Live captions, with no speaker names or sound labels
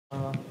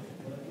Uh,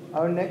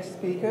 our next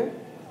speaker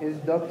is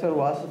Dr.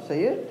 Wasif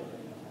Syed.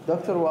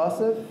 Dr.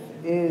 Wasif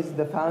is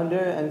the founder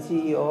and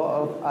CEO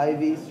of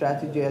Ivy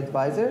Strategy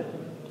Advisor,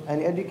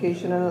 an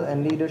educational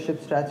and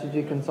leadership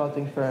strategy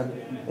consulting firm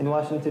in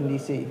Washington,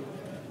 D.C.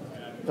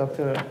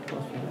 Dr.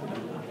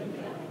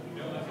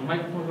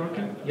 Microphone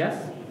working?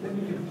 Yes?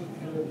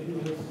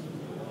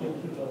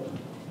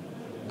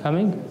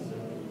 Coming?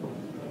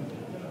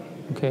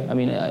 Okay, I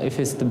mean, if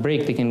it's the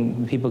break,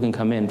 people can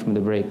come in from the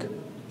break,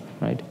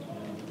 right?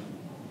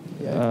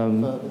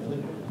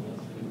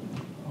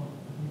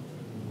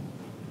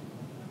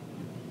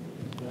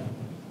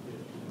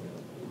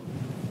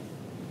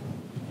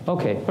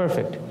 Okay,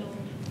 perfect.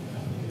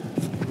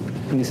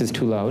 This is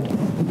too loud.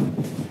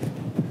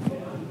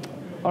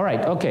 All right,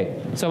 okay.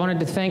 So I wanted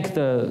to thank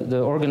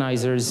the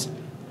organizers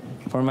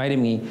for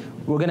inviting me.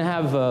 We're going to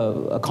have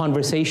a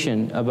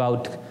conversation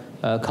about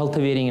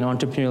cultivating an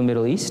entrepreneurial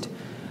Middle East.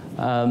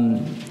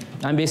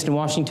 I'm based in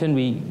Washington.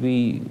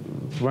 We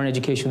run an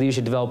educational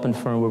leadership development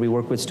firm where we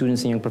work with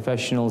students and young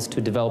professionals to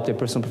develop their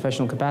personal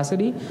professional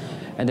capacity.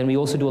 And then we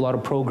also do a lot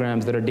of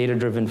programs that are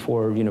data-driven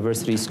for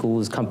universities,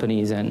 schools,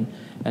 companies, and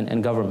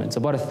governments.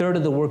 About a third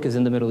of the work is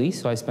in the Middle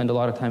East, so I spend a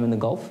lot of time in the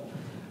Gulf.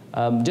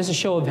 Just a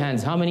show of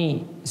hands, how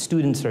many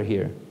students are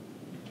here?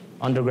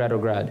 Undergrad or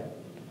grad?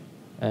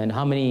 And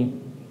how many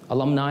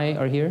alumni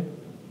are here?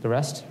 The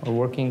rest are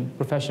working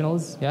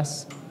professionals?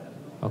 Yes?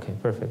 Okay,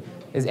 perfect.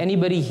 Is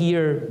anybody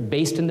here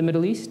based in the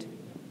Middle East?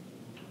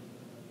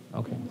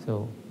 Okay,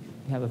 so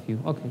we have a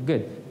few. Okay,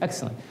 good,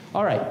 excellent.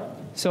 All right,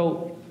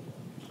 so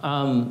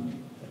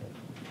I'm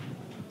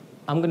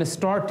going to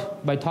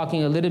start by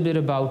talking a little bit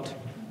about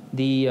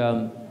the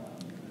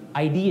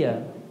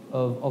idea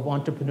of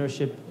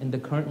entrepreneurship in the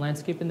current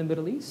landscape in the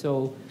Middle East.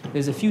 So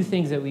there's a few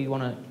things that we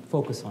want to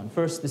focus on.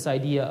 First, this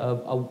idea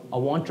of a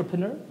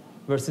entrepreneur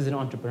versus an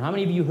entrepreneur. How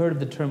many of you heard of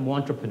the term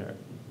entrepreneur?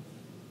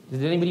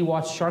 Did anybody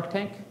watch Shark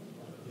Tank?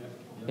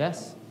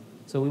 Yes?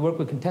 So we work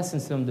with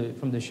contestants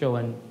from the show,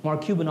 and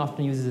Mark Cuban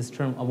often uses this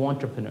term of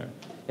entrepreneur.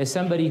 It's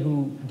somebody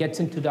who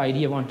gets into the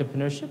idea of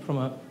entrepreneurship from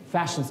a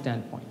fashion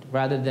standpoint,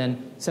 rather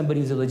than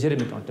somebody who's a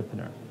legitimate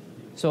entrepreneur.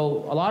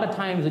 So a lot of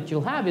times what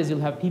you'll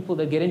have people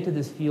that get into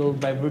this field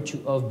by virtue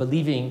of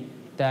believing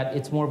that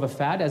it's more of a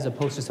fad as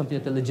opposed to something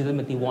that they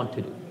legitimately want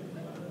to do.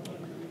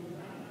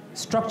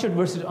 Structured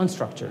versus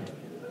unstructured.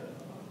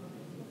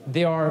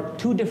 There are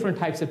two different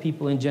types of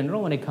people in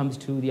general when it comes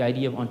to the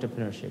idea of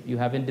entrepreneurship. You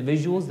have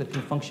individuals that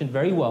can function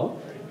very well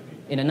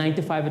in a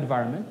 9-to-5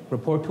 environment,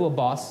 report to a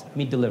boss,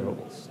 meet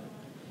deliverables.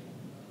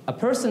 A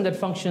person that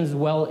functions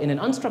well in an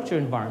unstructured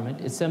environment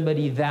is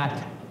somebody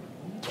that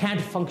can't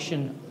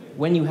function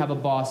when you have a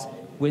boss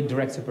with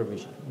direct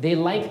supervision. They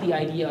like the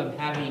idea of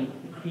having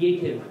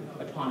creative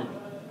autonomy.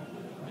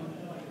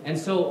 And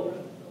so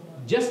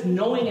just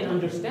knowing and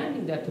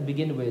understanding that to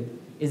begin with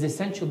is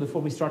essential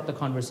before we start the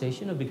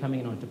conversation of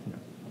becoming an entrepreneur.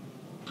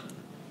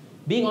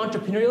 Being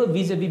entrepreneurial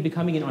vis-a-vis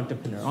becoming an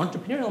entrepreneur.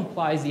 Entrepreneurial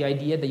implies the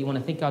idea that you want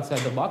to think outside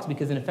the box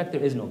because in effect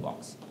there is no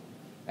box.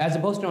 As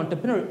opposed to an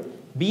entrepreneur,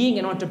 being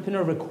an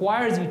entrepreneur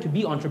requires you to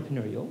be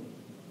entrepreneurial,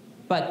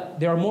 but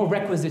there are more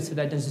requisites to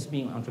that than just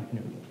being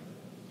entrepreneurial.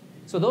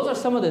 So those are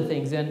some of the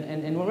things,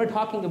 and when we're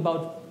talking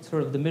about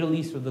sort of the Middle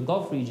East or the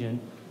Gulf region,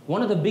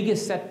 one of the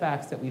biggest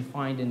setbacks that we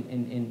find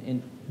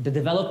in the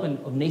development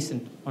of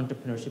nascent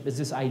entrepreneurship is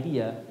this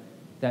idea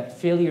that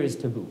failure is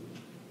taboo.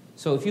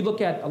 So if you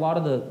look at a lot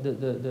of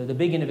the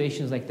big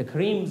innovations like the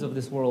Kareems of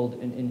this world,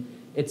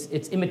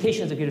 it's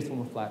imitation is the greatest form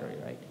of flattery,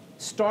 right?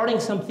 Starting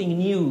something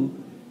new,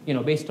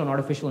 based on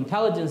artificial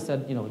intelligence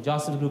that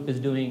Jocelyn's group is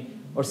doing,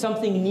 or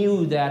something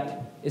new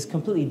that is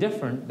completely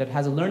different, that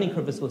has a learning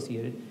curve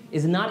associated,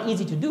 is not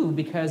easy to do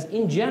because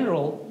in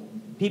general,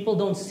 people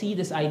don't see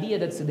this idea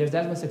that there's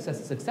as much success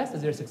in success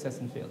as there's success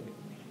in failure.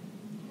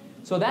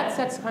 So that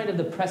sets kind of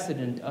the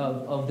precedent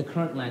of the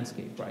current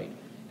landscape, right?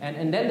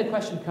 And then the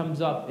question comes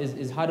up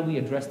is how do we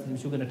address this,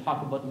 which we're going to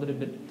talk about a little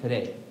bit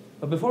today.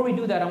 But before we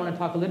do that, I want to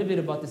talk a little bit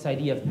about this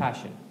idea of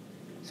passion.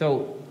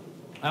 So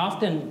I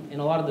often,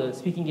 in a lot of the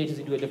speaking engagements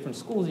we do at different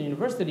schools and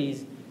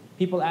universities,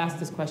 people ask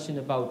this question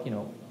about,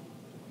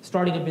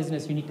 starting a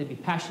business, you need to be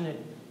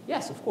passionate.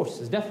 Yes, of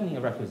course, it's definitely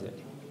a requisite.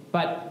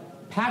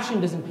 But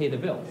passion doesn't pay the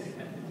bills.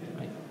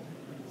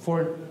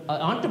 For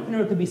an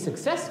entrepreneur to be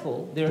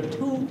successful, there are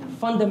two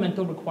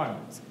fundamental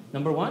requirements.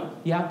 Number one,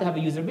 you have to have a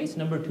user base.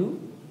 Number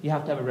two, you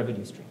have to have a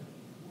revenue stream,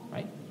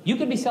 right? You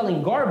could be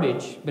selling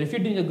garbage, but if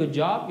you're doing a good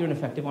job, you're an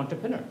effective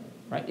entrepreneur,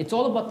 right? It's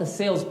all about the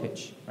sales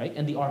pitch, right,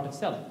 and the art of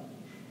selling.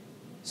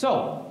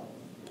 So,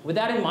 with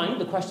that in mind,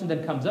 the question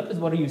that comes up is,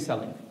 what are you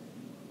selling,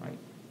 right?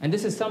 And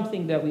this is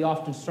something that we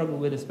often struggle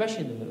with,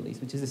 especially in the Middle East,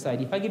 which is this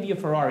idea. If I give you a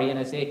Ferrari and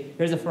I say,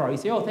 here's a Ferrari, you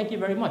say, oh, thank you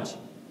very much.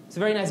 It's a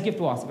very nice gift,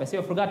 Wasif. I say,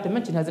 I forgot to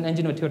mention it has an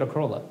engine with Toyota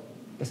Corolla.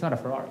 It's not a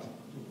Ferrari.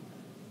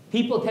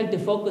 People tend to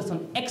focus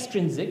on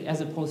extrinsic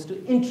as opposed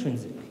to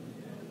intrinsic,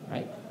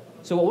 right?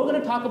 So what we're going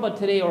to talk about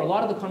today, or a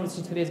lot of the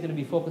conversation today, is going to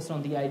be focused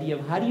on the idea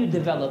of how do you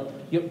develop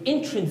your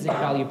intrinsic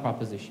value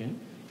proposition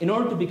in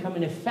order to become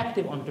an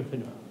effective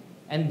entrepreneur.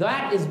 And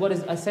that is what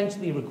is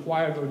essentially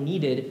required or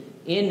needed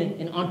in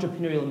an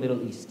entrepreneurial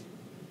Middle East.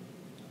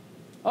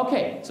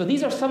 Okay, so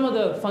these are some of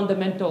the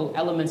fundamental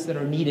elements that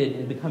are needed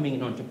in becoming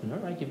an entrepreneur,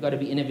 right? You've got to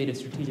be innovative,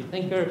 strategic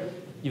thinker.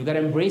 You've got to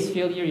embrace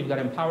failure. You've got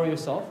to empower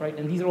yourself, right?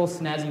 And these are all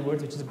snazzy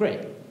words, which is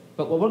great.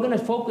 But what we're going to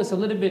focus a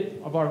little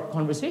bit of our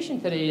conversation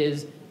today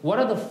is, what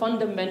are the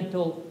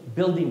fundamental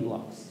building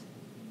blocks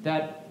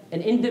that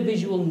an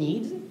individual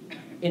needs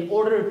in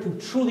order to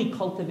truly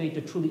cultivate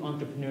a truly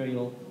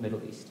entrepreneurial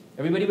Middle East?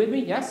 Everybody with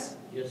me? Yes?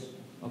 Yes.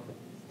 Okay,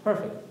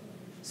 perfect.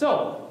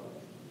 So,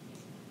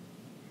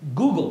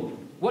 Google.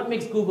 What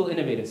makes Google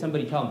innovative?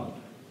 Somebody tell me.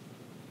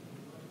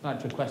 Not a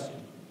trick question.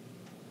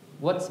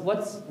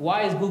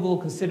 Why is Google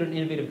considered an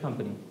innovative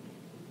company?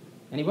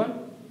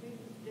 Anyone?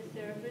 The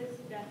service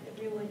that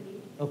everyone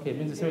needs. Okay, it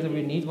brings the service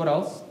everyone needs. What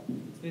else?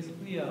 It's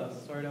basically a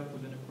startup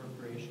within a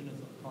corporation.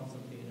 It's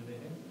constantly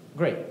innovating.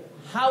 Great.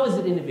 How is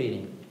it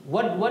innovating?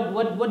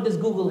 What does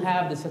Google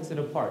have that sets it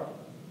apart?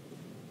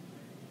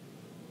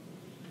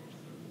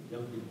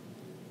 Young people.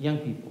 Young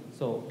people.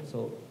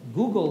 So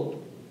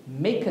Google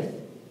maketh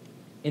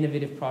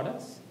innovative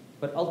products,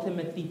 but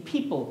ultimately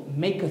people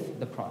maketh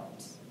the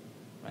products,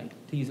 right?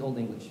 To use Old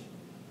English.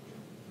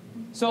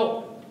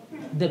 So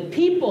the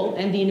people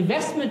and the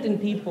investment in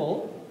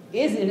people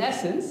is, in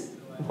essence,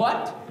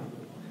 what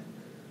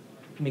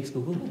makes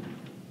Google good.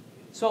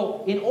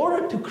 So in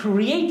order to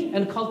create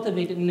and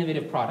cultivate an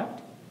innovative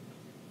product,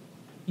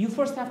 you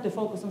first have to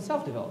focus on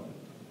self-development.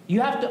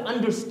 You have to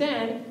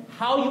understand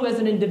how you as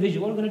an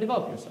individual are going to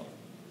develop yourself.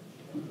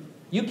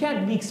 You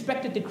can't be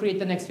expected to create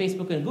the next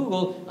Facebook and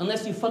Google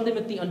unless you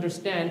fundamentally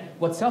understand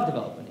what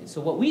self-development is.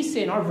 So what we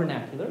say in our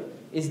vernacular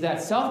is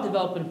that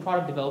self-development and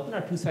product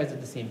development are two sides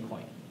of the same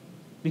coin.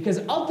 Because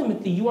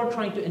ultimately, you are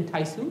trying to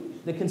entice who?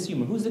 The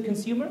consumer. Who's the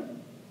consumer?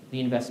 The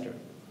investor.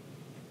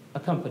 A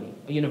company,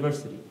 a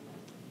university.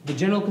 The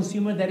general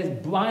consumer that is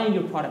buying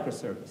your product or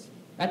service.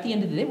 At the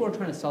end of the day, we're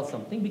trying to sell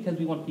something because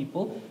we want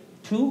people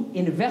to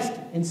invest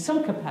in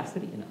some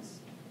capacity in us.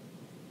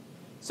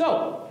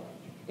 So,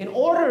 in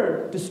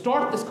order to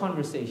start this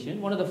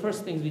conversation, one of the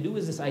first things we do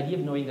is this idea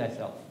of knowing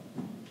thyself.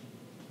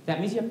 That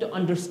means you have to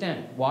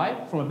understand.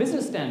 Why? From a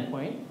business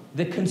standpoint,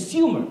 the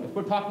consumer, if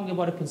we're talking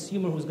about a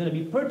consumer who's going to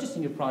be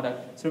purchasing your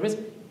product, service,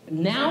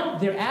 now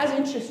they're as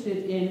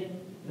interested in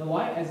the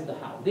why as the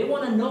how. They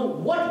want to know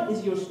what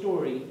is your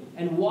story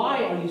and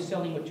why are you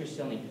selling what you're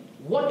selling.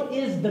 What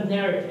is the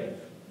narrative?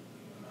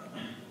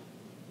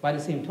 By the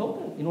same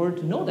token, in order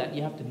to know that,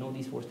 you have to know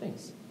these four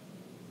things.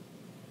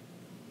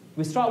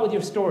 We start with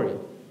your story,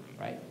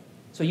 right?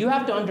 So you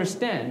have to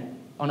understand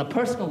on a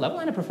personal level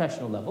and a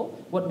professional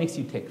level what makes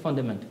you tick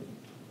fundamentally.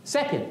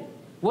 Second,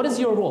 what is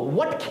your role?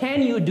 What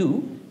can you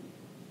do?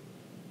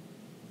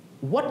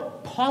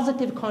 What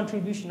positive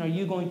contribution are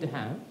you going to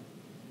have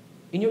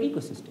in your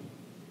ecosystem?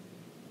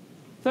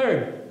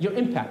 Third, your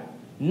impact.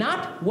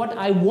 Not what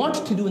I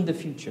want to do in the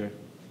future.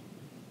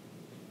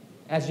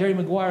 As Jerry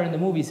Maguire in the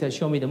movie says,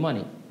 show me the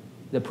money.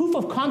 The proof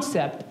of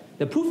concept,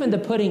 the proof in the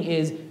pudding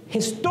is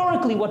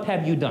historically what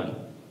have you done?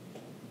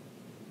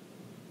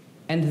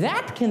 And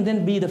that can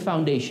then be the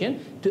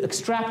foundation to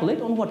extrapolate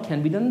on what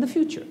can be done in the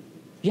future.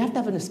 You have to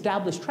have an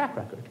established track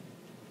record.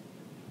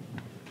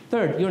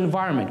 Third, your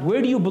environment.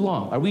 Where do you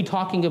belong? Are we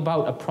talking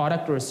about a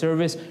product or a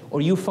service,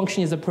 or you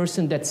functioning as a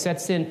person that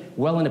sets in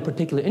well in a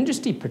particular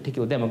industry,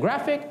 particular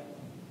demographic?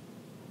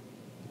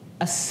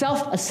 A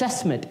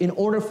self-assessment in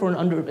order for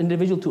an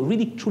individual to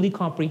really truly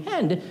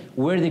comprehend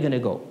where they're going to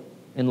go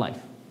in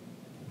life.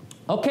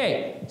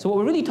 Okay, so what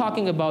we're really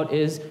talking about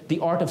is the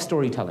art of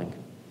storytelling,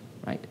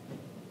 right?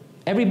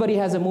 Everybody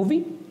has a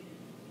movie.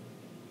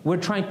 We're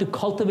trying to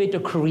cultivate or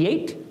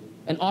create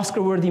an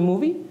Oscar-worthy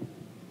movie.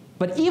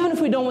 But even if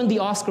we don't win the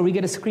Oscar, we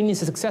get a screening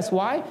success.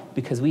 Why?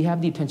 Because we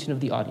have the attention of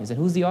the audience. And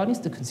who's the audience?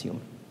 The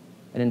consumer,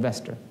 an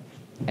investor,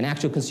 an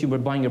actual consumer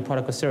buying your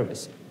product or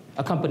service,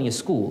 a company, a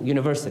school,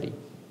 university.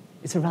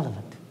 It's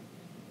irrelevant.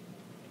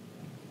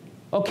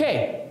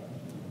 Okay,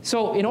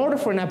 so in order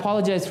for, and I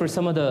apologize for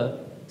some of the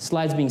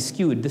slides being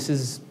skewed. This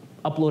is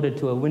uploaded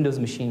to a Windows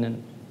machine,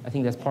 and I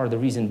think that's part of the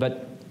reason.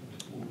 But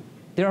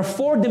there are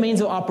 4 domains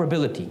of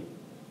operability.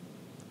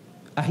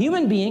 A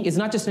human being is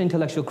not just an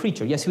intellectual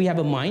creature. Yes, we have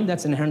a mind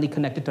that's inherently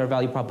connected to our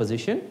value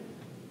proposition,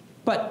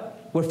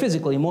 but we're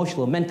physical,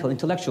 emotional, mental,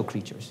 intellectual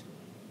creatures.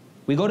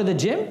 We go to the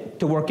gym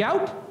to work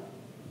out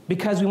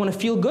because we want to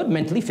feel good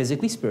mentally,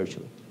 physically,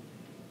 spiritually.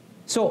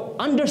 So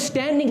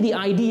understanding the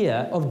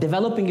idea of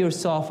developing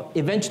yourself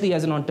eventually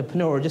as an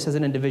entrepreneur or just as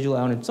an individual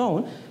on its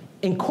own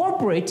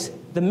incorporates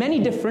the many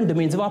different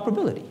domains of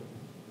operability.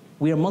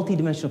 We are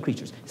multidimensional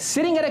creatures.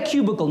 Sitting at a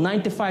cubicle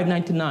 9 to 5,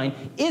 9 to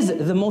 9 is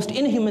the most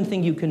inhuman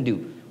thing you can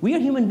do. We are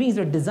human beings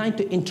that are designed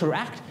to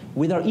interact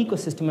with our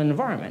ecosystem and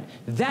environment.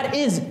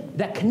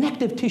 That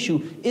connective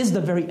tissue is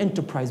the very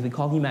enterprise we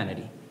call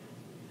humanity.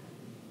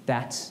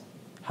 That's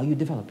how you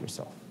develop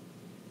yourself.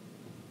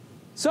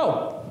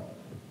 So,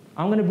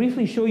 I'm going to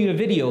briefly show you a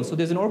video. So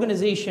there's an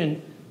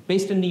organization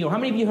based in New York. How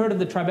many of you heard of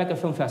the Tribeca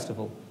Film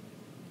Festival?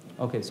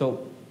 Okay,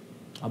 so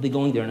I'll be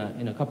going there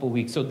in a couple of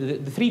weeks. So the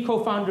 3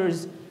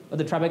 co-founders of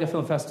the Tribeca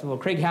Film Festival,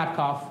 Craig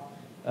Hatkoff,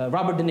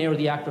 Robert De Niro,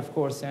 the actor, of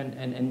course,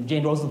 and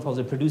Jane Rosenthal,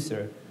 the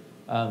producer.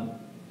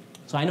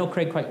 So I know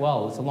Craig quite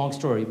well. It's a long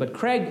story. But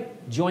Craig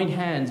joined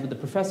hands with a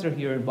professor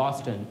here in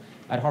Boston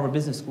at Harvard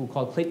Business School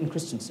called Clayton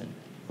Christensen,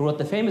 who wrote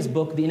the famous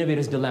book, The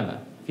Innovator's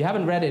Dilemma. If you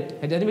haven't read it,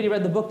 has anybody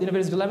read the book, The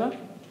Innovator's Dilemma?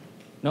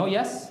 No?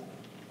 Yes?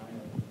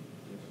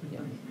 Yeah.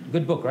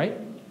 Good book, right?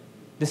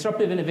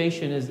 Disruptive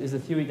innovation is a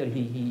theory that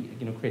he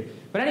created.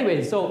 But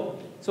anyway, so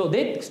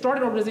they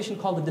started an organization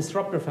called the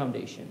Disruptor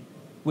Foundation,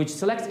 which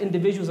selects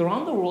individuals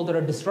around the world that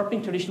are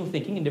disrupting traditional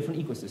thinking in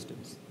different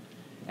ecosystems.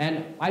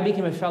 And I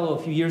became a fellow a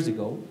few years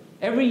ago.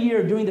 Every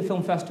year during the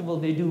film festival,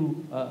 they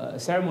do a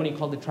ceremony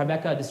called the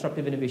Tribeca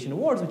Disruptive Innovation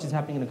Awards, which is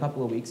happening in a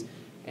couple of weeks.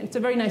 And it's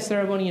a very nice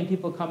ceremony, and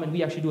people come, and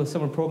we actually do a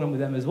summer program with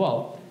them as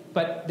well.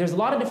 But there's a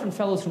lot of different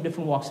fellows from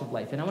different walks of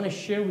life, and I want to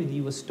share with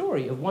you a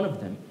story of one of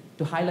them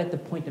to highlight the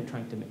point I'm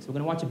trying to make. So we're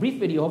going to watch a brief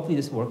video. Hopefully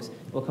this works.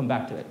 We'll come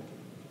back to it.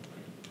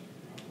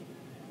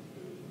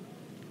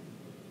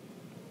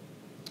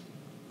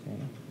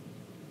 Okay.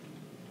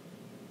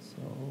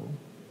 So,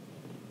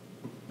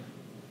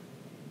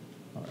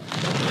 all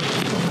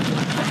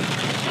right.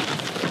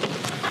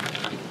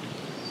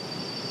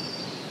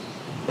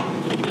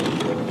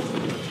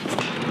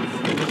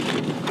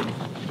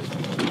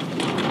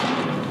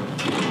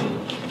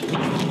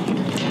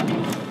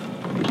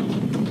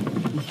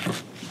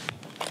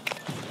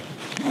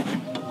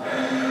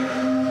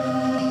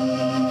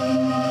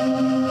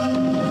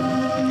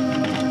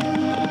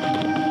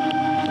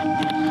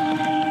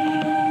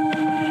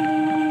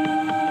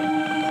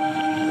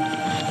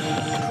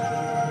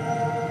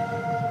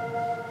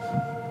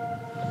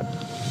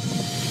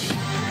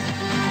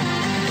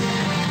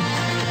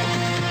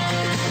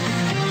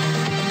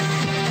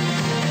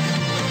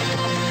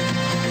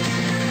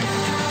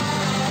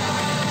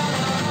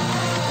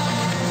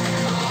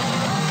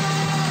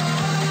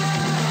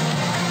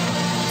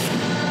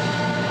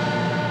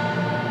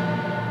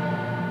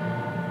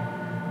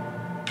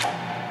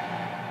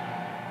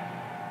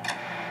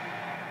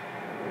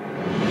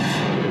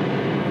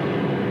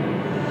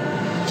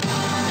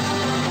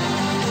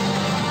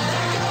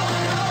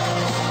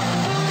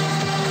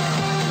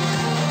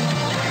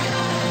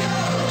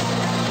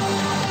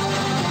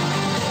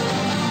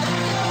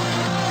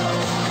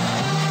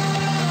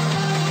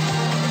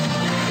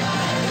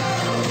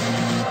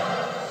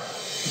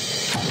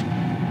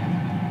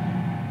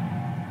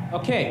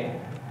 Okay.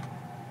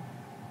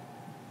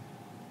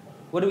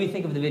 What do we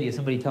think of the video?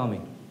 Somebody tell me.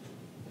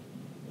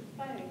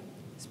 Inspiring.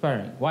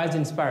 Inspiring. Why is it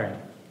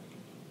inspiring?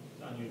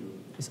 It's unusual.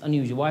 It's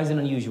unusual. Why is it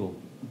unusual?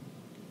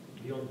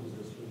 Beyond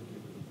business.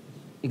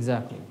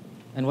 Exactly.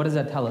 And what does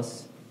that tell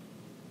us?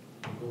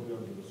 Go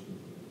beyond business.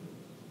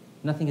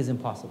 Nothing is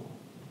impossible.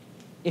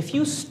 If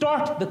you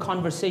start the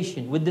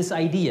conversation with this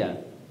idea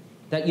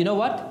that, you know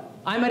what,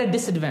 I'm at a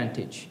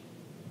disadvantage,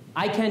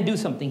 I can't do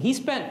something. He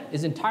spent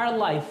his entire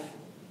life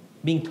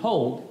being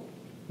told,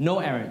 no,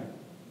 Aaron,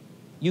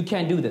 you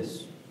can't do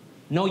this.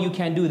 No, you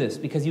can't do this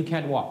because you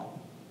can't walk.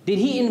 Did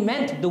he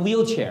invent the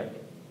wheelchair?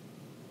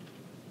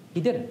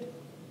 He didn't.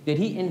 Did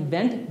he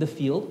invent the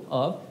field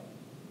of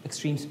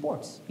extreme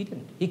sports? He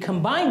didn't. He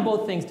combined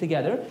both things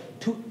together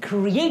to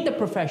create the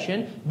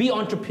profession, be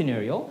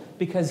entrepreneurial,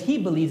 because he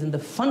believes in the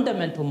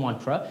fundamental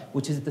mantra,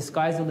 which is that the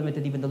sky's the limit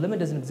and even the limit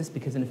doesn't exist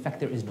because in effect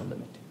there is no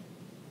limit.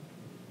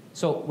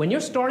 So when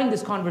you're starting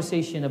this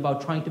conversation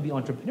about trying to be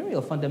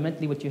entrepreneurial,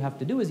 fundamentally what you have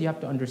to do is you have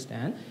to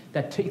understand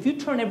that if you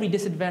turn every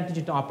disadvantage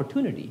into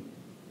opportunity,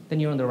 then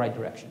you're in the right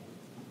direction.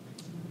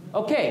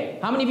 Okay,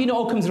 how many of you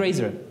know Occam's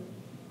razor?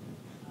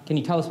 Can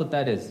you tell us what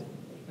that is?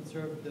 It's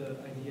sort of the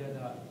idea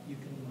that you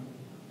can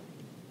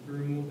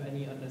remove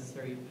any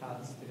unnecessary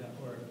paths to get,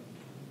 or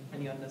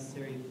any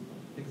unnecessary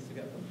things to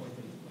get from point A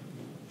to point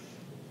B.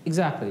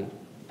 Exactly.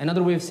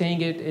 Another way of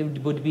saying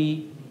it would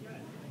be...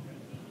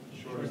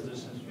 Shortest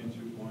distance between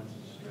 2 points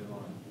is a straight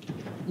line.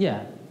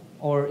 Yeah,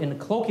 or in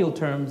colloquial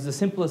terms, the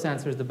simplest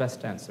answer is the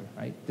best answer,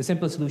 right? The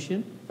simplest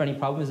solution for any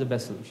problem is the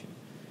best solution.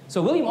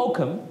 So William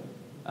Occam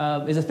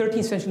is a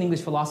 13th century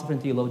English philosopher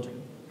and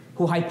theologian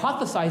who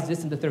hypothesized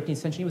this in the 13th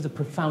century. It was a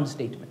profound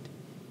statement,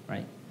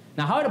 right?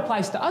 Now, how it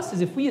applies to us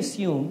is if we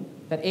assume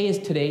that A is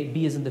today,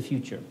 B is in the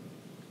future,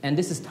 and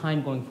this is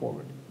time going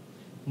forward.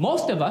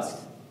 Most of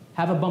us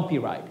have a bumpy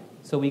ride.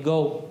 So we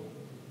go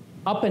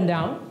up and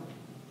down.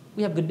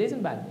 We have good days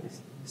and bad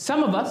days.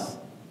 Some of us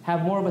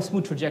have more of a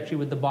smooth trajectory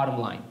with the bottom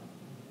line.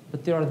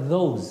 But there are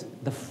those,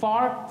 the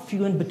far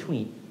few in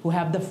between, who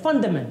have the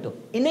fundamental,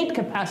 innate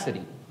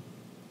capacity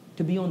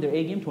to be on their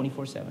A game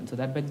 24/7. So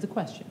that begs the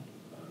question,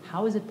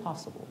 how is it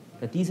possible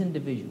that these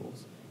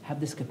individuals have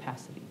this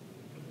capacity,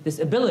 this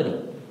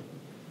ability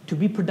to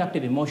be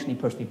productive emotionally,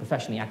 personally,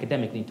 professionally,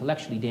 academically,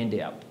 intellectually, day in,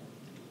 day out?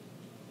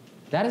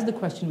 That is the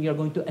question we are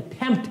going to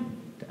attempt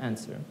to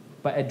answer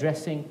by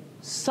addressing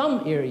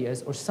some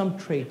areas or some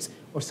traits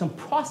or some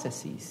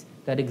processes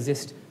that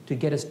exist to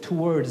get us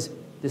towards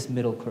this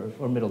middle curve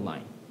or middle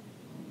line.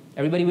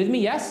 Everybody with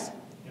me, yes?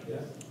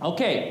 Yes.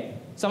 Okay,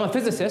 so I'm a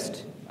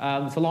physicist.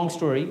 It's a long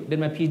story. Did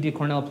my PhD at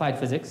Cornell Applied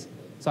Physics.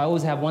 So I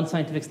always have one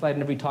scientific slide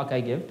in every talk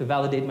I give to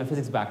validate my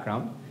physics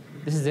background.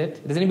 This is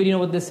it. Does anybody know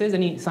what this is?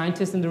 Any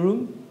scientists in the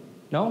room?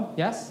 No?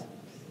 Yes?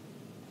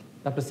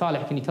 Dr.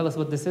 Saleh, can you tell us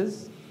what this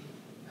is?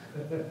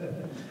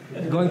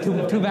 Going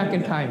too back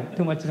in time,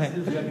 too much time.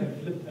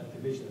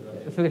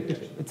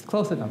 It's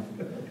close enough.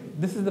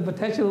 This is the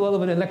potential well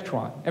of an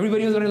electron.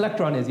 Everybody knows what an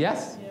electron is,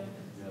 yes? Yeah.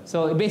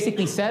 So it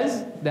basically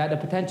says that a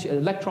potential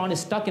electron is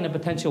stuck in a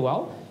potential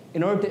well.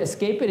 In order to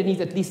escape it, it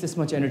needs at least this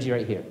much energy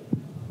right here.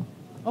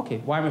 Okay,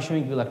 why am I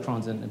showing you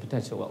electrons and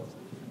potential wells?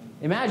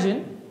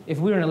 Imagine if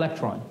we were an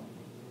electron.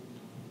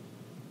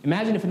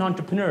 Imagine if an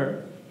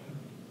entrepreneur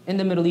in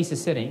the Middle East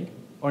is sitting,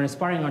 or an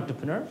aspiring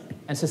entrepreneur,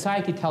 and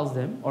society tells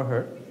them or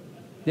her,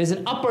 there's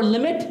an upper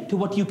limit to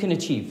what you can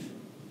achieve.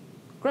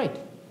 Great.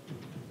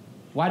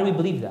 Why do we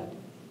believe that?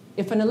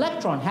 If an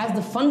electron has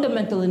the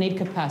fundamental innate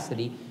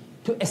capacity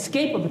to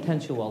escape a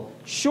potential well,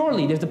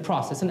 surely there's a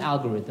process, an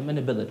algorithm, an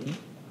ability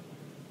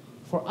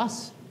for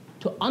us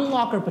to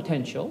unlock our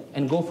potential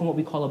and go from what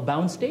we call a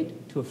bound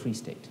state to a free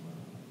state.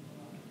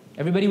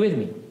 Everybody with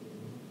me?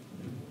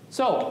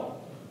 So,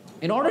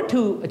 in order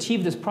to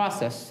achieve this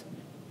process,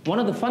 one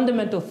of the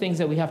fundamental things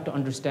that we have to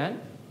understand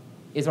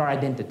is our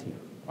identity,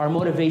 our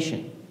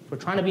motivation. If we're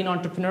trying to be an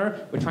entrepreneur,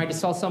 we're trying to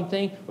sell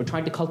something, we're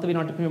trying to cultivate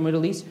an entrepreneurial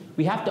Middle East,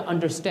 we have to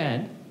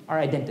understand our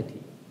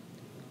identity.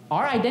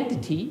 Our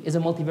identity is a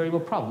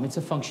multivariable problem. It's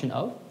a function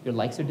of your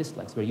likes or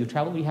dislikes, where you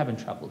travel, where you haven't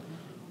traveled,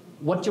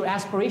 what your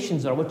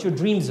aspirations are, what your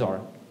dreams are.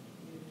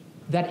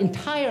 That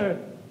entire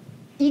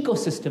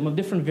ecosystem of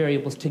different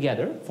variables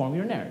together form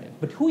your narrative.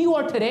 But who you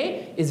are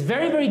today is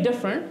very, very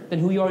different than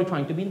who you are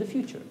trying to be in the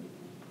future.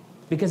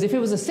 Because if it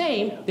was the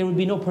same, there would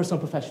be no personal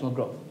professional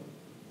growth.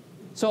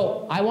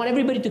 So I want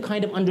everybody to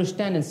kind of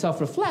understand and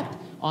self-reflect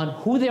on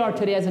who they are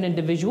today as an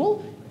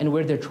individual and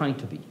where they're trying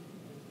to be.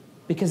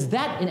 Because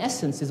that, in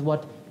essence, is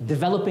what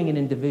developing an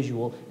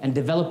individual and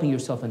developing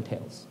yourself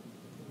entails.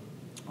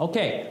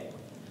 Okay,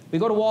 we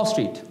go to Wall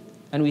Street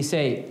and we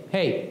say,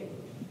 hey,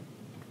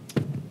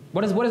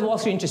 what is Wall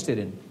Street interested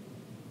in?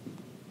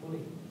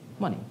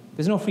 Money.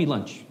 There's no free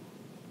lunch.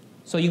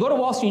 So you go to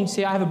Wall Street and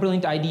say, I have a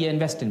brilliant idea,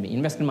 invest in me,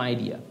 invest in my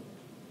idea.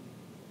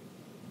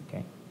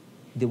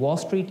 The Wall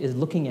Street is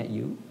looking at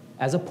you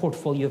as a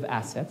portfolio of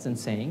assets and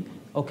saying,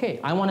 okay,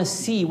 I want to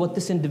see what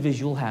this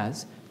individual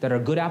has that are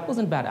good apples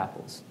and bad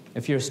apples.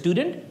 If you're a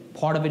student,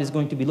 part of it is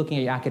going to be looking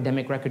at your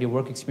academic record, your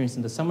work experience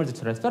in the summers, et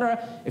cetera, et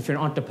cetera. If you're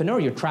an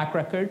entrepreneur, your track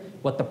record,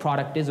 what the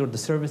product is or the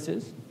service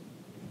is.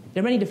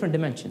 There are many different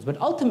dimensions.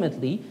 But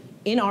ultimately,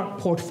 in our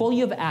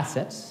portfolio of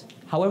assets,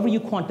 however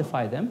you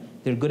quantify them,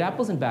 they're good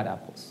apples and bad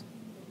apples.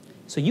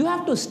 So you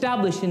have to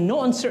establish in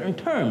no uncertain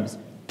terms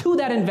to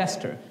that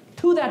investor,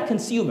 to that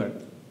consumer,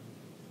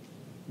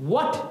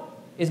 what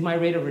is my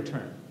rate of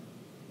return?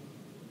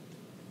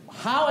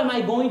 How am I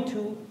going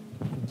to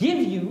give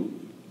you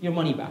your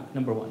money back,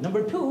 number one.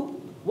 Number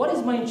two, what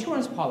is my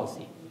insurance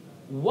policy?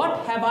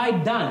 What have I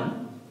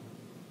done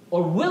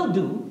or will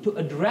do to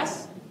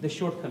address the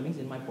shortcomings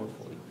in my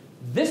portfolio?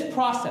 This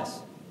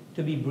process,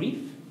 to be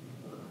brief,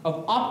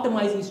 of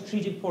optimizing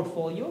strategic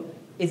portfolio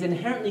is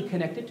inherently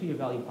connected to your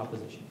value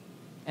proposition.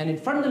 And it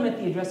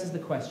fundamentally addresses the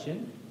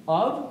question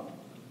of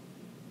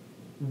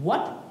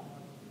what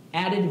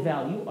added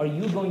value are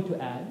you going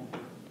to add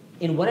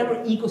in whatever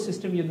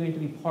ecosystem you're going to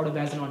be part of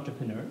as an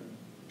entrepreneur,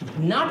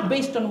 not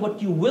based on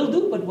what you will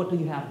do, but what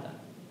you have done.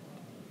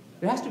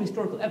 There has to be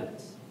historical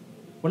evidence.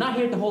 We're not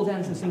here to hold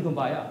hands and sing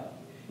kumbaya.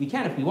 We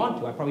can if we want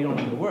to. I probably don't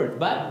know the word,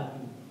 but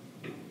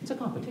it's a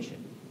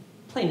competition,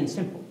 plain and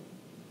simple.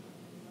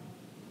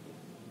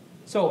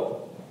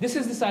 So this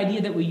is this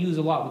idea that we use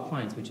a lot with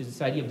clients, which is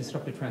this idea of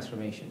disruptive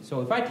transformation.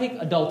 So if I take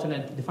adults and I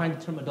define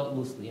the term adult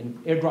loosely and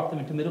airdrop them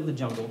into the middle of the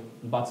jungle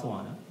in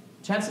Botswana,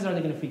 chances are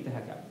they're going to freak the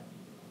heck out.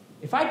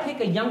 If I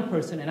take a young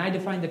person and I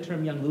define the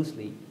term young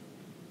loosely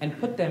and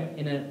put them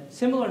in a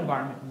similar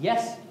environment,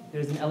 yes,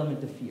 there's an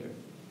element of fear.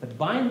 But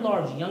by and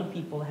large, young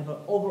people have an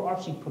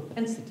overarching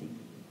propensity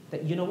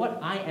that, you know what,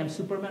 I am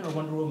Superman or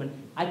Wonder Woman.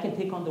 I can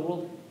take on the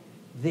world.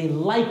 They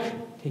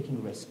like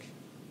taking risk.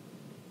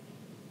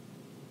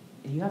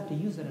 And you have to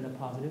use it in a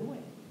positive way.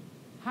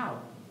 How?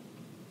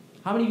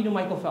 How many of you know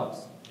Michael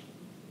Phelps?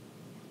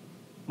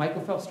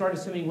 Michael Phelps started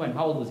swimming when?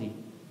 How old was he?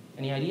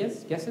 Any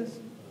ideas? Guesses?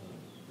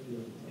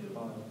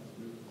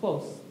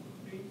 Close.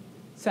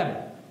 7.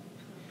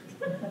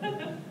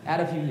 Add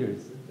a few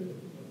years.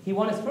 He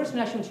won his first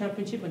national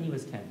championship when he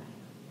was 10.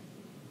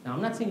 Now,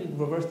 I'm not saying you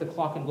reverse the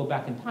clock and go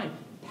back in time.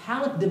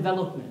 Talent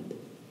development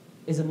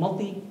is a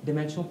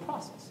multi-dimensional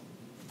process.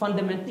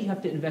 Fundamentally, you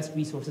have to invest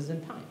resources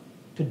and time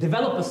to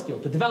develop a skill,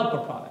 to develop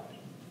a product,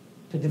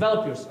 to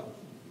develop yourself.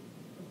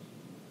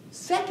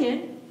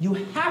 Second, you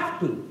have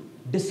to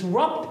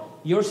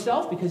disrupt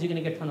yourself because you're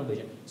going to get tunnel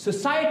vision.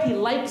 Society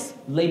likes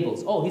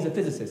labels. Oh, he's a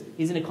physicist.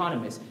 He's an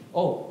economist.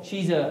 Oh,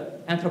 she's an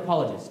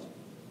anthropologist.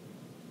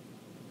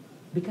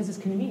 Because it's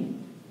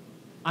convenient.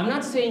 I'm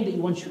not saying that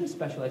one shouldn't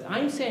specialize.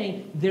 I'm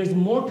saying there's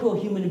more to a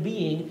human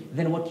being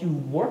than what you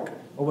work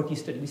or what you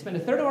study. We spend a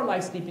third of our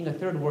life sleeping, a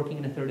third working,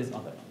 and a third is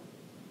other.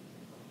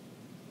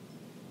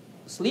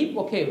 Sleep,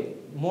 okay,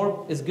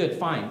 more is good,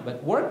 fine.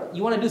 But work,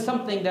 you want to do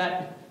something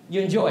that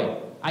you enjoy,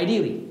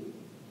 ideally.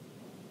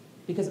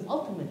 Because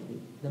ultimately,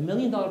 the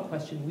 $1,000,000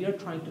 question we are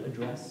trying to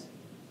address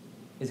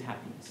is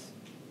happiness,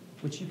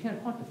 which you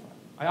can't quantify.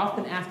 I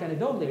often ask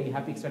anecdotally, are you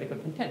happy, ecstatic, or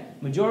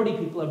content? Majority of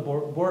people are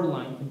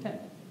borderline content.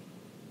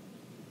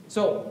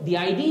 So the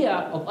idea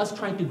of us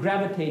trying to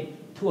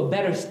gravitate to a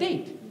better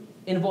state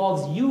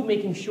involves you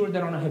making sure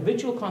that on a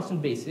habitual,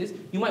 constant basis,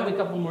 you might wake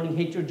up one morning,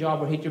 hate your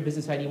job or hate your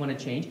business idea, you want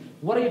to change.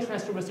 What are your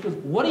transferable skills?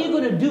 What are you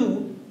going to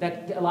do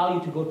that allow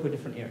you to go to a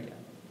different area?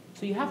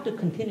 So you have to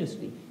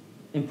continuously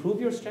improve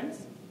your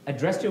strengths,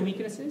 address your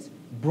weaknesses,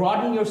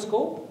 broaden your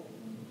scope,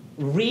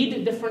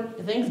 read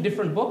different things,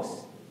 different books,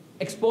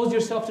 expose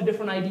yourself to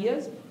different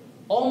ideas,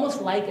 almost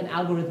like an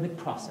algorithmic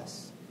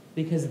process.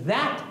 Because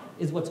that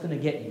is what's going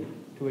to get you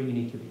to where you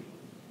need to be.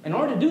 In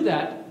order to do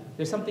that,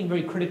 there's something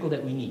very critical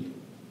that we need.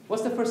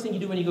 What's the first thing you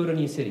do when you go to a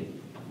new city?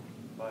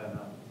 Buy a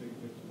map.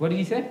 What did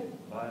he say?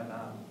 Buy a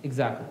map.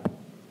 Exactly.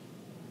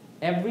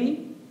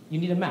 You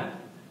need a map.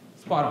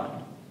 Spot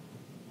on.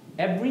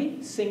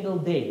 Every single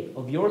day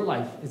of your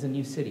life is a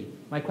new city.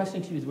 My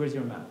question to you is, where's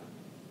your map?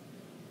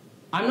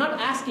 I'm not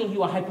asking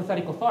you a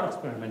hypothetical thought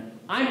experiment.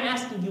 I'm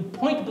asking you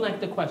point blank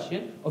the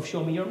question of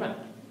show me your map.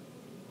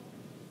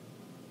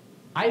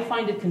 I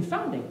find it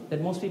confounding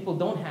that most people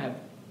don't have,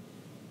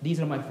 these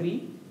are my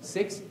 3,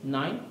 6,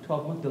 9,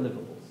 12-month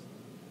deliverables.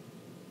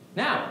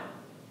 Now,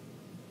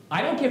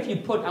 I don't care if you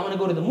put, I want to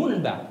go to the moon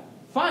and back.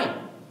 Fine.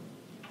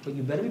 But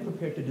you better be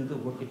prepared to do the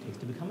work it takes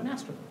to become an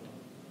astronaut.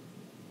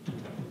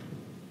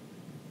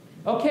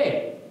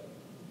 Okay.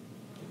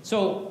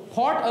 So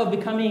part of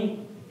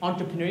becoming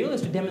entrepreneurial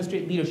is to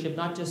demonstrate leadership,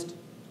 not just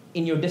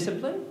in your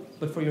discipline,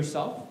 but for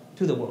yourself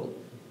to the world.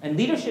 And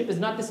leadership is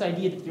not this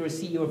idea that you're a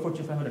CEO of a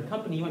Fortune 500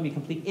 company, you might be a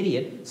complete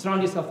idiot,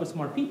 surround yourself with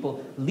smart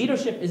people.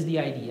 Leadership is the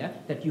idea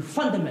that you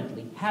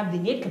fundamentally have the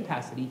innate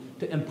capacity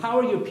to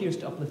empower your peers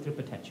to uplift their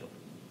potential.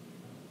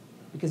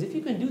 Because if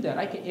you can do that,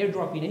 I can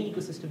airdrop you in any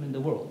ecosystem in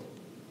the world,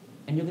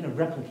 and you're going to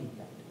replicate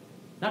that.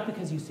 Not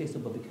because you say so,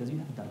 but because you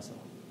have done so.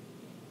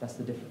 That's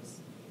the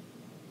difference.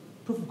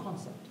 Proof of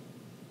concept.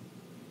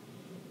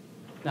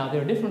 Now,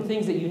 there are different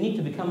things that you need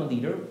to become a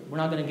leader. We're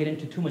not going to get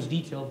into too much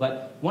detail,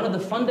 but one of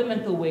the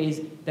fundamental ways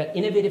that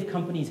innovative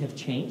companies have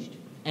changed,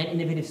 and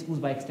innovative schools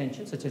by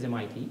extension, such as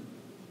MIT,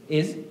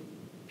 is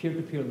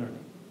peer-to-peer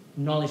learning,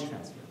 knowledge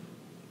transfer.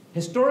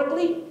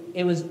 Historically,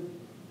 it was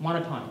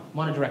monotone,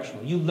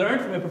 monodirectional. You learn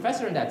from your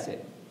professor and that's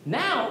it.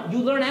 Now, you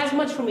learn as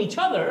much from each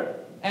other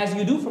as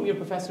you do from your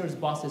professors,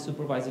 bosses,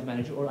 supervisor,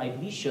 manager, or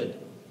ideally should.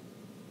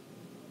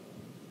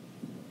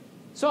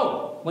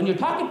 So, when you're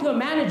talking to a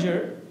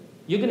manager,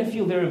 you're going to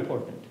feel they're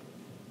important.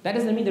 That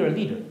doesn't mean they're a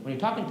leader. When you're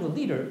talking to a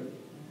leader,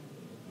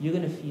 you're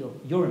going to feel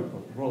you're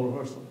important, role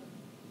reversal.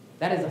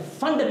 That is a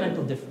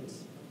fundamental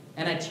difference.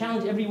 And I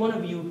challenge every one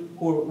of you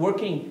who are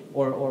working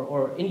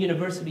or in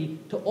university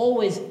to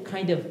always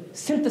kind of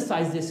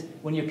synthesize this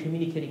when you're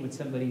communicating with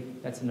somebody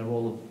that's in a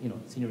role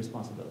of senior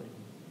responsibility.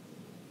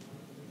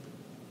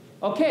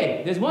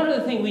 Okay, there's one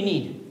other thing we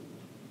need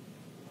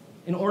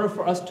in order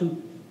for us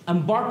to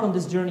embark on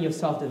this journey of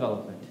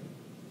self-development.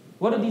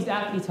 What do these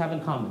athletes have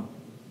in common?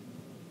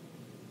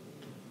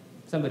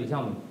 Somebody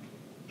tell me.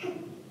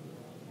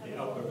 They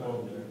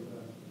outperform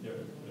their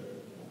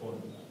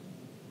opponents.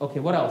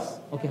 Okay, what else?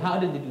 Okay, how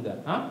did they do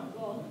that? Huh?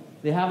 Goal.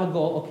 They have a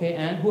goal, okay,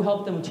 and who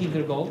helped them achieve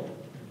their goal?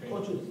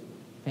 Coaches.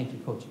 Thank you,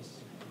 coaches.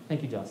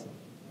 Thank you, Jocelyn.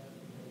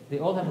 They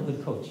all have a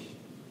good coach.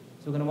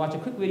 So we're going to watch a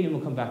quick video and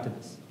we'll come back to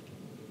this.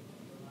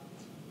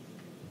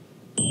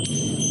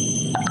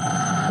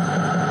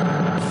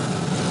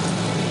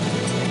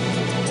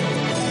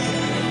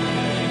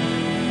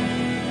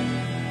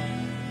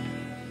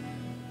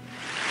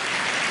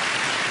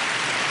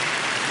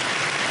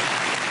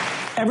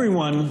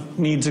 Everyone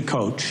needs a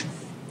coach.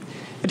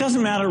 It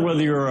doesn't matter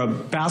whether you're a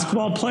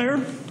basketball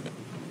player,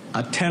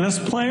 a tennis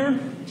player,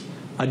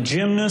 a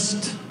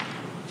gymnast,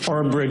 or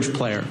a bridge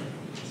player.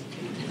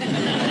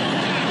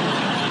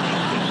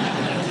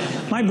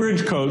 My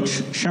bridge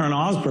coach, Sharon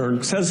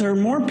Osberg, says there are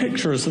more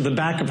pictures of the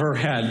back of her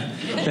head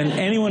than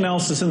anyone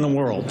else's in the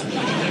world.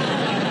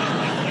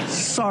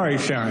 Sorry,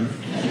 Sharon.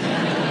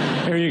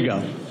 Here you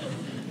go.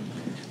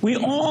 We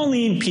all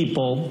need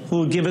people who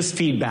will give us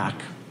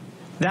feedback.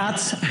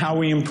 That's how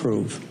we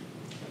improve.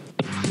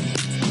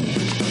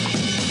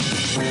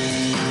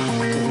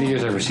 Over the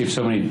years, I've received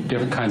so many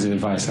different kinds of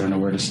advice, I don't know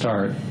where to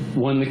start.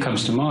 One that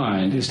comes to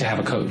mind is to have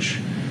a coach.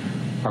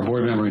 Our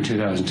board member in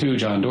 2002,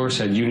 John Doerr,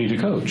 said, you need a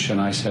coach.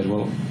 And I said,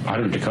 well, I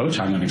don't need a coach.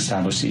 I'm an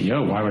established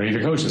CEO. Why would I need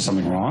a coach? Is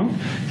something wrong?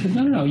 He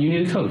said, no, you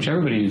need a coach.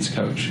 Everybody needs a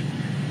coach.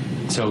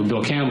 So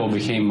Bill Campbell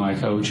became my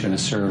coach and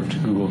has served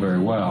Google very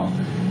well.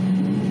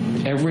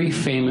 Every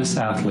famous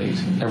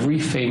athlete, every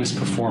famous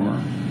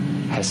performer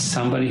has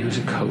somebody who's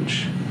a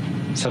coach.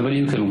 Somebody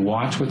who can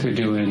watch what they're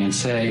doing and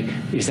say,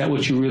 is that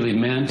what you really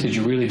meant? Did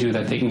you really do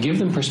that? They can give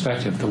them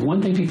perspective. The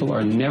one thing people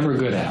are never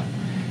good at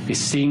is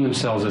seeing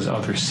themselves as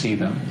others see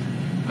them.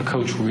 A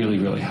coach really,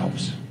 really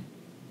helps.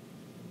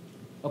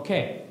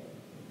 Okay.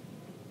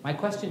 My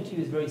question to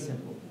you is very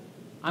simple.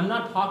 I'm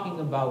not talking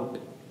about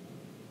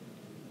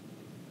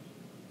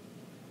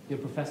your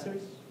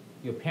professors,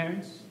 your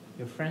parents,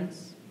 your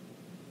friends.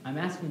 I'm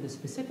asking the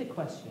specific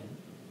question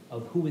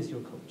of who is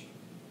your coach.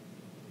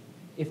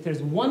 If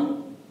there's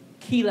one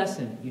key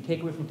lesson you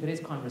take away from today's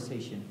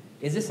conversation,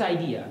 is this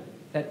idea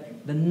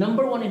that the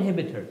number one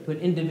inhibitor to an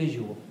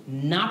individual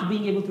not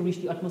being able to reach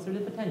the utmost of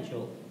their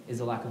potential is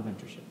a lack of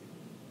mentorship.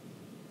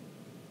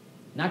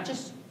 Not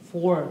just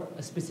for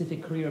a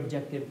specific career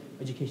objective,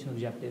 educational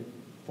objective,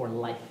 for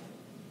life.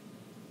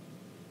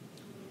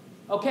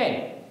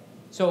 Okay,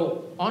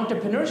 so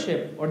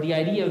entrepreneurship, or the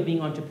idea of being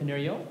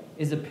entrepreneurial,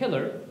 is a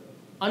pillar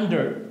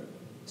under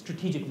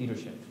strategic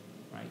leadership,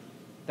 right?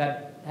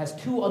 That has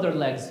two other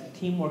legs,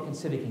 teamwork and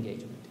civic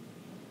engagement.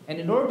 And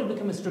in order to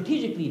become a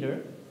strategic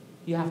leader,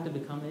 you have to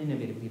become an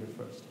innovative leader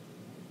first.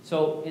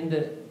 So in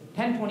the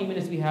 10, 20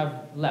 minutes we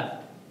have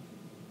left,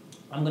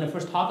 I'm going to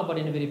first talk about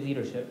innovative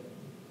leadership.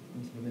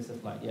 Let me see if I missed a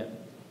slide, yeah.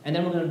 And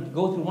then we're going to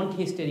go through one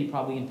case study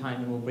probably in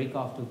time, and we'll break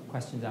off to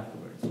questions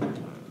afterwards.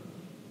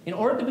 In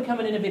order to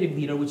become an innovative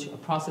leader, which a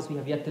process we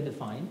have yet to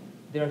define,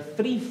 there are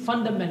three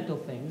fundamental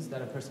things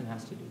that a person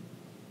has to do.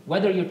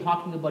 Whether you're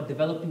talking about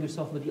developing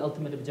yourself with the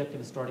ultimate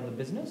objective of starting a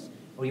business,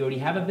 or you already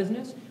have a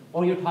business,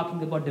 or you're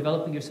talking about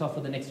developing yourself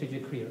for the next stage of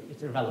your career,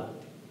 it's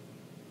irrelevant.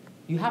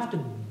 You have to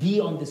be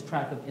on this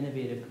track of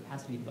innovative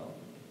capacity development.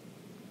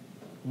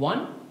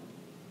 One,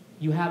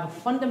 you have a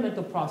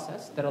fundamental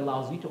process that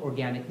allows you to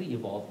organically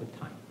evolve with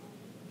time.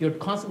 You're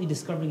constantly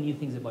discovering new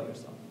things about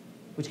yourself,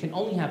 which can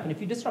only happen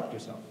if you disrupt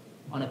yourself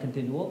on a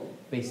continual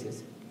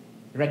basis,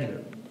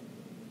 regularly.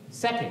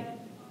 Second,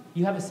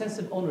 you have a sense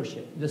of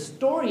ownership. The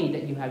story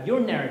that you have, your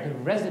narrative,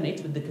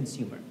 resonates with the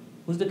consumer.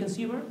 Who's the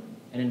consumer?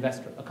 An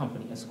investor, a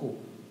company, a school.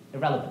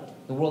 Irrelevant,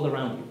 the world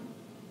around you.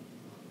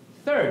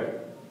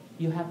 Third,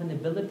 you have an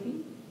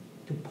ability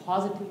to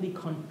positively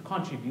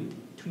contribute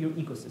to your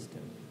ecosystem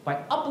by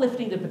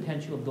uplifting the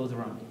potential of those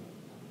around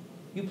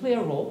you. You play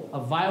a role, a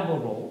viable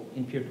role,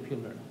 in peer-to-peer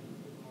learning.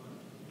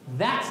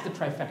 That's the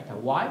trifecta.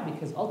 Why?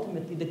 Because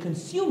ultimately the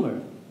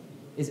consumer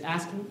is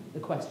asking the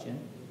question,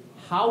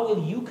 how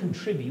will you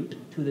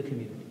contribute to the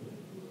community?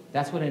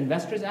 That's what an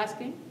investor is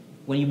asking.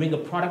 When you bring a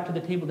product to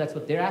the table, that's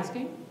what they're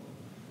asking.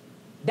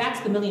 That's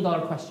the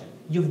million-dollar question.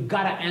 You've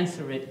got to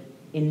answer it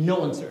in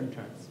no uncertain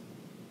terms.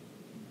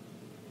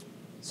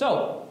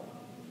 So,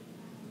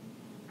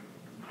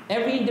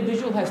 every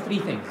individual has three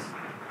things.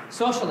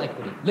 Social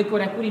equity,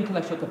 liquid equity,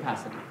 intellectual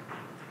capacity.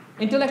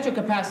 Intellectual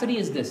capacity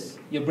is this,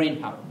 your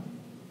brain power.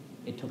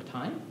 It took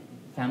time,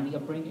 family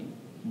upbringing,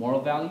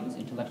 moral values,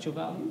 intellectual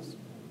values.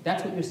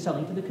 That's what you're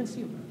selling to the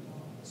consumer.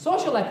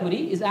 Social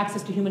equity is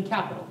access to human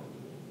capital.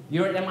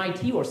 You're at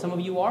MIT, or some of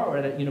you are, or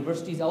at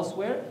universities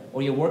elsewhere,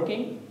 or you're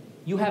working.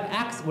 You have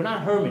access. We're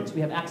not hermits.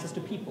 We have access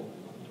to people.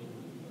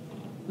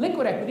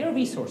 Liquid equity are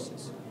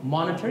resources,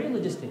 monetary and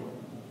logistical.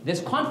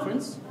 This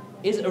conference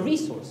is a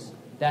resource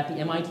that the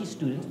MIT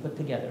students put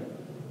together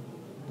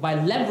by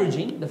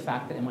leveraging the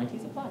fact that MIT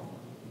is a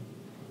platform.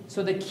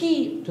 So the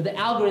key to the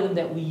algorithm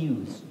that we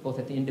use, both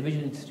at the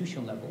individual and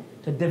institutional level,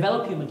 to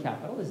develop human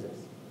capital is this.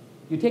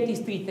 You take these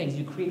three things,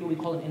 you create what we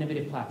call an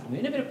innovative platform.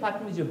 Your innovative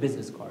platform is your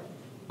business card.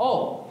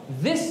 Oh,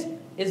 this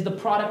is the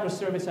product or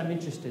service I'm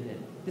interested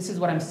in. This is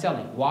what I'm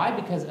selling. Why?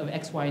 Because of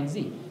X, Y, and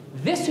Z.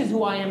 This is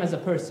who I am as a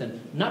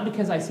person, not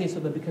because I say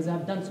so, but because I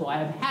have done so. I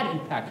have had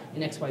impact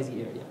in X, Y, Z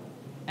area.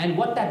 And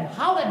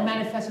how that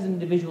manifests at an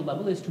individual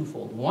level is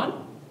twofold.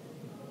 One,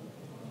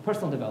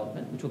 personal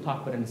development, which we'll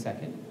talk about in a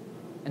second,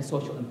 and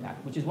social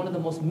impact, which is one of the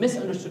most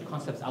misunderstood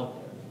concepts out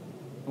there.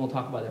 And we'll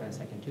talk about that in a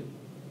second too.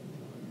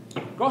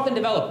 Growth and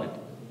development.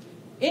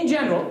 In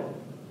general,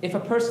 if a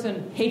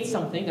person hates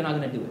something, they're not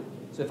going to do it.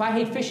 So if I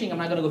hate fishing, I'm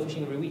not going to go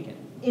fishing every weekend.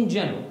 In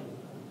general.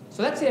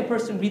 So let's say a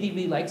person really,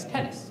 really likes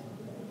tennis.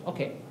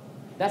 Okay,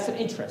 that's an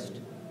interest.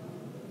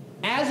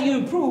 As you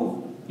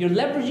improve, you're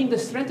leveraging the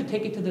strength to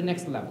take it to the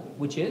next level,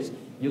 which is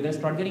you're going to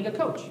start getting a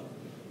coach.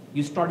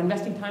 You start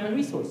investing time and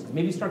resources.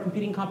 Maybe you start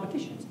competing in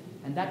competitions.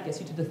 And that gets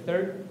you to the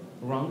third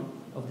rung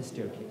of the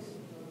staircase.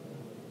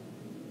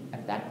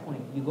 At that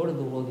point, you go to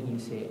the world and you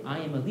say, I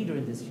am a leader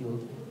in this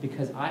field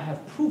because I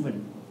have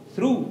proven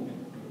through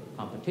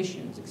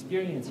competitions,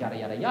 experience, yada,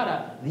 yada,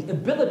 yada, the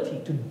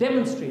ability to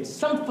demonstrate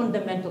some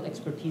fundamental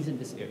expertise in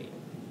this area.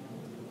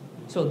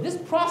 So this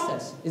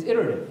process is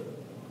iterative.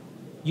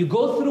 You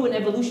go through an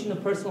evolution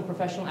of personal,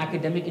 professional,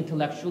 academic,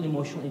 intellectual,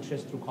 emotional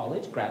interest through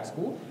college, grad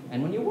school,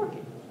 and when you're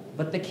working.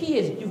 But the key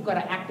is you've got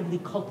to actively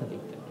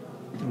cultivate them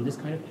through this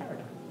kind of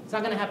paradigm. It's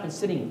not going to happen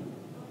sitting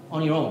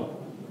on your own.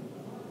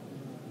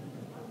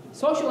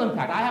 Social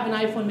impact. I have an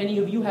iPhone. Many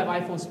of you have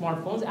iPhone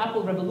smartphones.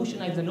 Apple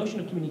revolutionized the notion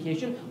of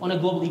communication on a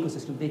global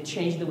ecosystem. They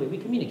changed the way we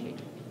communicate.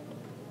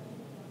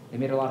 They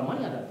made a lot of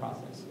money on that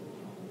process.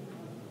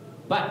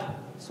 But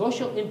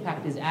social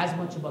impact is as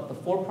much about the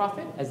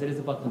for-profit as it is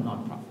about the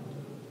non-profit.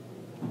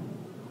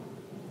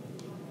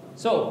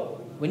 So,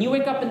 when you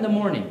wake up in the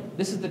morning,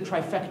 this is the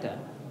trifecta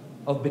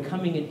of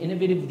becoming an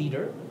innovative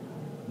leader,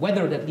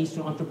 whether that leads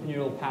to an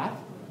entrepreneurial path,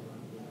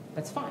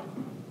 that's fine.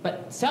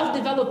 But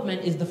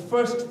self-development is the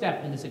first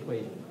step in this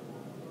equation.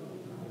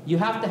 You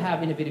have to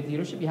have innovative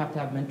leadership, you have to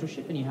have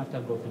mentorship, and you have to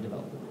have growth and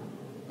development.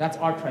 That's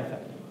our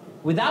trifecta.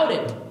 Without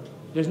it,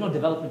 There's no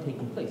development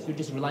taking place. You're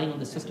just relying on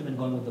the system and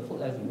going with the flow.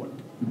 That doesn't work.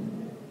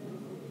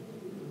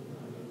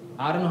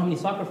 I don't know how many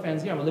soccer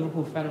fans here. I'm a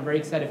Liverpool fan. I'm very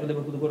excited for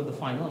Liverpool to go to the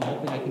final. I'm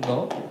hoping I can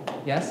go.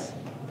 Yes?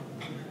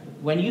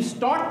 When you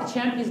start the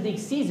Champions League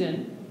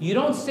season, you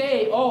don't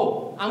say,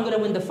 oh, I'm going to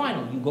win the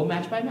final. You go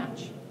match by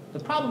match. The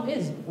problem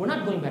is, we're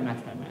not going by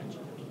match by match.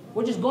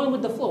 We're just going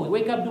with the flow. We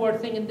wake up, do our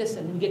thing in this,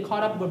 and we get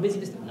caught up, we're busy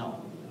this.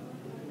 No.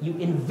 You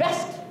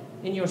invest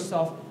in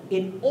yourself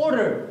in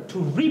order to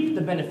reap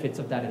the benefits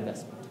of that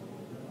investment.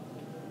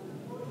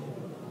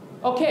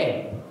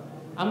 Okay.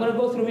 I'm going to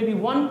go through maybe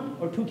 1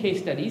 or 2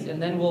 case studies,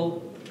 and then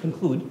we'll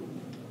conclude.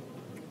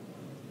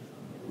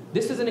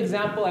 This is an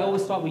example I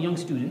always thought with young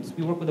students.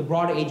 We work with a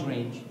broad age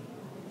range,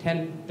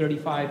 10,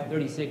 35,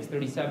 36,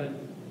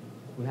 37.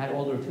 We had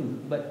older too.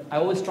 But I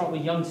always start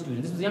with young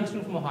students. This was a young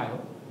student from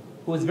Ohio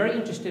who was very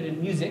interested in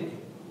music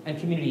and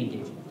community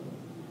engagement.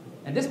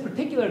 And this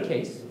particular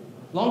case,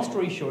 long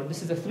story short,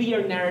 this is a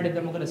 3-year narrative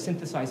that I'm going to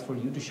synthesize for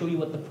you to show you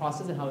what the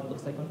process and how it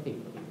looks like on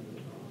paper.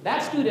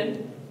 That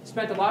student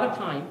spent a lot of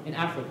time in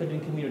Africa doing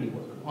community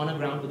work on the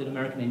ground with an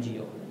American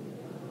NGO.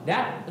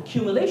 That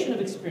accumulation of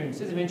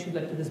experiences eventually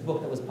led to this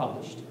book that was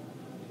published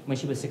when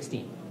she was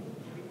 16.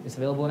 It's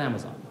available on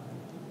Amazon.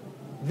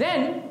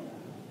 Then,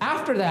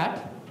 after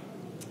that,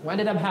 what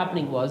ended up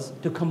happening was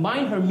to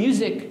combine her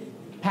music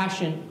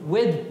passion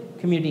with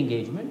community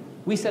engagement,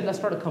 we said, let's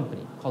start a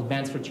company called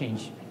Bands for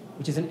Change,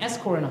 which is an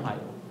S-Corps in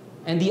Ohio.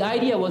 And the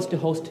idea was to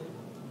host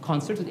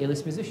concerts with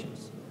A-list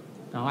musicians.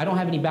 Now, I don't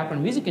have any background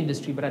in the music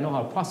industry, but I know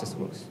how a process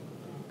works.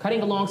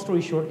 Cutting a long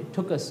story short, it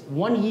took us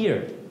 1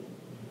 year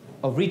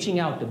of reaching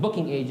out to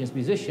booking agents,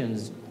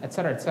 musicians, et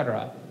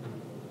cetera,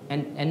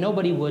 and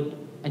nobody would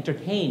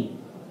entertain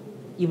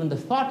even the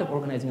thought of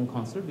organizing a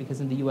concert, because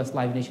in the US,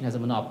 Live Nation has a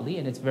monopoly,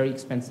 and it's very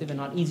expensive and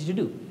not easy to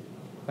do.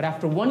 But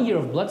after 1 year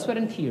of blood, sweat,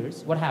 and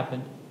tears, what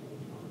happened?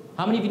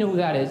 How many of you know who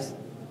that is?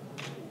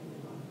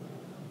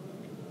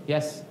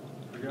 Yes?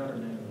 I forgot her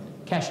name.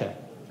 Kesha.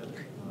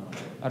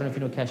 I don't know if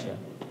you know Kesha.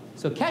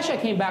 So Kesha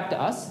came back to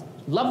us,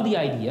 loved the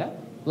idea.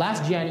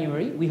 Last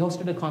January, we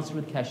hosted a concert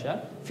with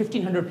Kesha.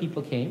 1,500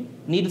 people came.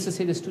 Needless to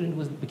say, the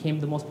student became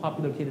the most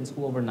popular kid in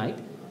school overnight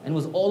and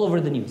was all over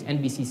the news,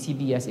 NBC,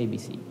 CBS,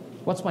 ABC.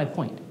 What's my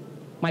point?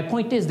 My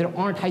point is there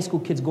aren't high school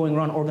kids going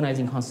around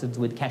organizing concerts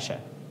with Kesha,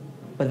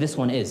 but this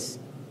one is.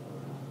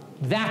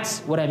 That's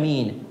what I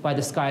mean by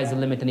the sky is the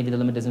limit and even the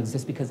limit doesn't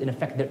exist, because in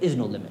effect, there is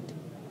no limit.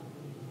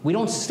 We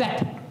don't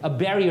set a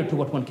barrier to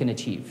what one can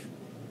achieve.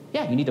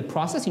 Yeah, you need a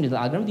process, you need an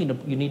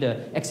algorithm, you need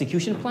an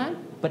execution plan,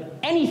 but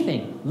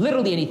anything,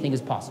 literally anything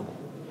is possible.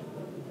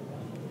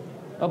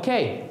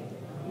 Okay.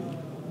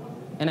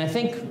 And I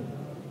think,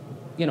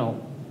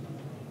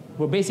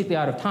 we're basically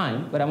out of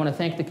time, but I want to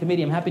thank the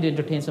committee. I'm happy to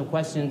entertain some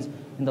questions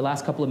in the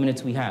last couple of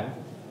minutes we have.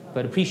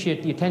 But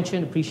appreciate the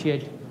attention,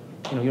 appreciate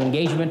your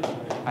engagement.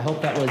 I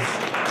hope that was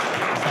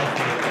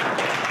insightful.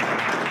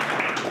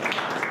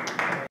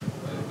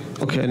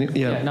 Okay,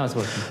 Yeah, now it's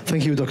working.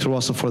 Thank you, Dr.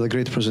 Wasif, for the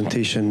great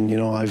presentation.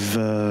 I've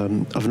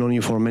known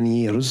you for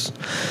many years,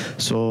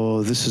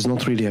 so this is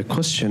not really a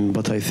question,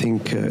 but I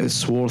think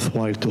it's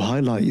worthwhile to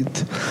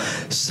highlight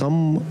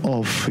some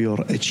of your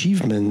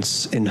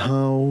achievements in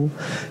how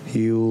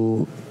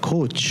you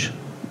coach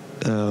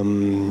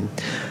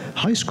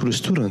high school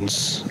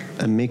students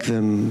and make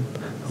them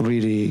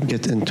really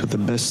get into the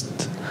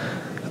best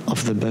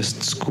of the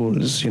best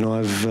schools.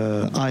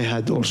 I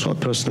had also a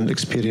personal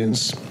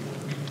experience.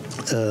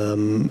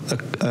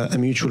 A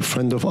mutual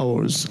friend of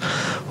ours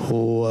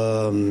who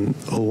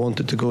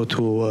wanted to go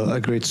to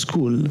a great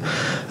school.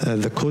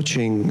 The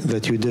coaching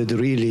that you did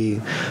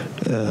really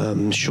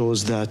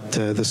shows that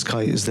the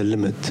sky is the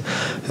limit.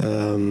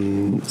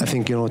 I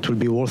think it will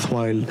be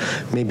worthwhile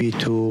maybe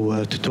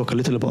to talk a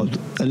little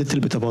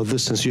bit about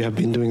this, since you have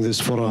been doing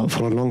this for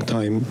a long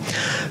time.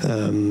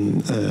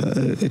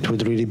 It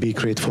would really be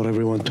great for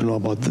everyone to know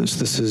about this.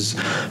 This is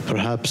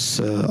perhaps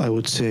I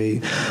would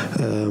say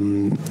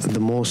the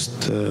most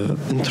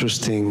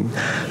interesting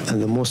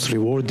and the most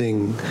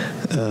rewarding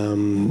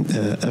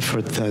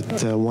effort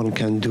that one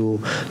can do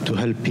to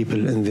help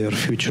people in their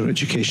future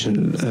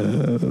educational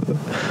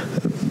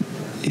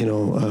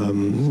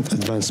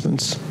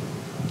advancements.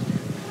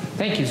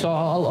 Thank you. So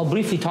I'll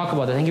briefly talk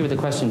about that. Thank you for the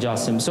question,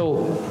 Jasim.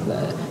 So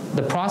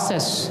the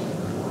process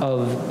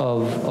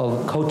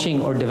of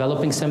coaching or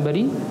developing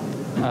somebody,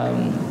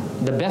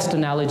 the best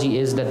analogy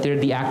is that they're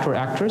the actor or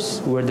actress,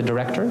 we're the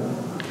director,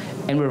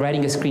 and we're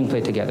writing a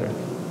screenplay together.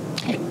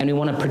 And we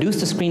want to produce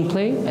the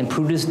screenplay and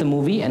produce the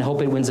movie and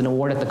hope it wins an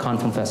award at the Cannes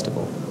Film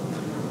Festival.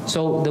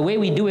 So the way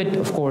we do it,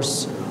 of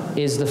course,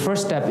 is the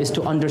first step is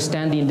to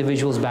understand the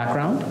individual's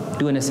background,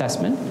 do an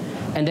assessment,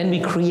 and then we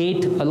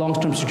create a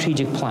long-term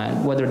strategic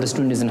plan, whether the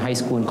student is in high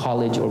school, in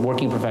college, or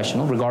working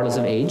professional, regardless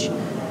of age,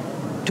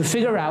 to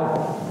figure out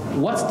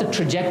what's the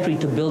trajectory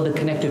to build the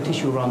connective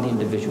tissue around the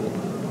individual,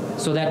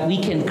 so that we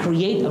can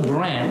create a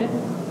brand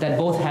that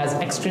both has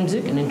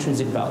extrinsic and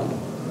intrinsic value.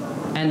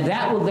 And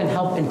that will then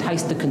help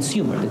entice the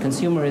consumer. The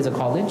consumer is a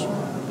college,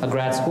 a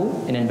grad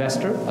school, an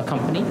investor, a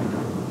company,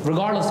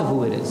 regardless of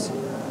who it is.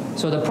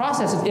 So the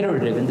process is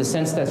iterative in the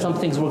sense that some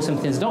things work, some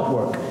things don't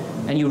work.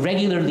 And you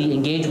regularly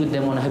engage with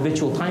them on a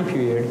habitual time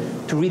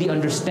period to really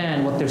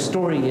understand what their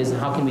story is and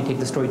how can we take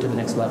the story to the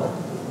next level.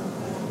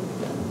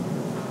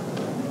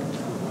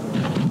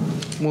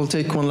 We'll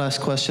take one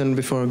last question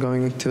before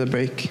going to the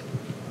break.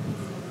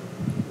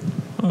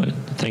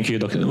 Thank you,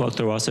 Dr.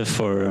 Wasif,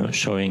 for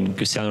showing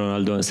Cristiano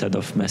Ronaldo instead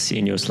of Messi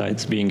in your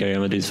slides, being a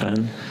Real Madrid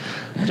fan.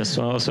 Just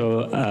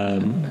also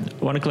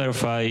want to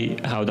clarify,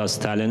 how does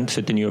talent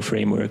fit in your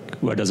framework?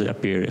 Where does it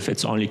appear? If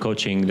it's only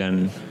coaching,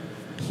 then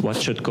what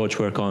should coach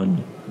work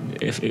on?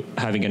 If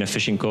having an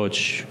efficient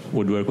coach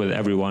would work with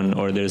everyone,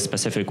 or there's a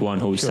specific one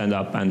who would stand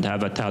up and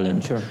have a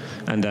talent,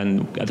 and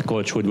then the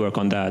coach would work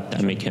on that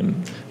and make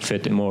him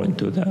fit more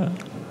into the...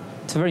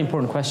 It's a very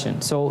important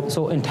question.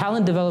 So in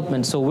talent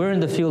development, so we're in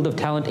the field of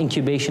talent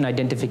incubation,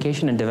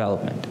 identification, and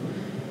development.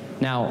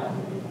 Now,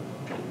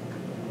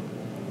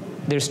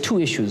 there's two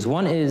issues.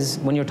 One is,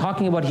 when you're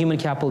talking about human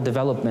capital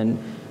development,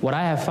 what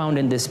I have found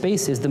in this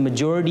space is the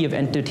majority of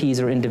entities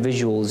or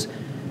individuals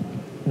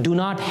do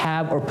not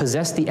have or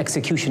possess the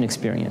execution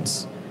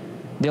experience.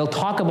 They'll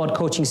talk about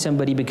coaching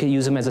somebody because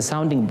use them as a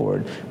sounding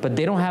board, but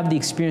they don't have the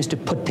experience to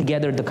put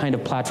together the kind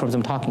of platforms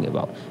I'm talking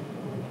about.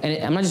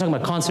 And I'm not just talking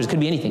about concerts, it could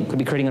be anything. It could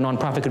be creating a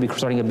nonprofit, it could be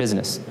starting a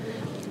business.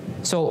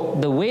 So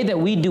the way that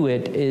we do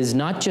it is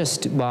not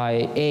just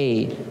by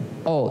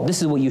oh,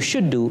 this is what you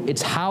should do,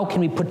 it's how can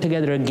we put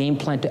together a game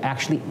plan to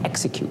actually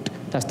execute.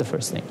 That's the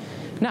first thing.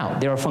 Now,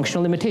 there are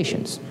functional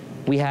limitations.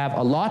 We have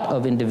a lot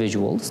of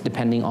individuals,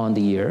 depending on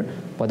the year,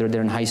 whether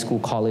they're in high school,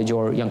 college,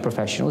 or young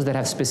professionals, that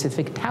have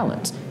specific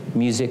talents,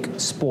 music,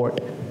 sport.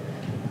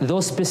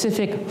 Those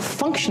specific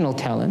functional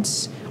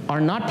talents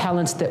are not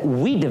talents that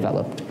we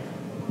developed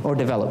or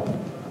develop.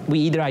 We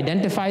either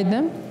identified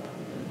them,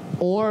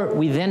 or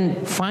we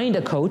then find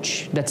a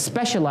coach that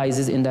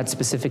specializes in that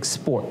specific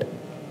sport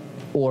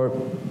or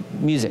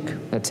music,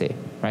 let's say,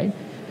 right?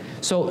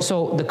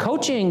 So the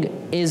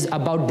coaching is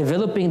about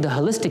developing the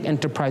holistic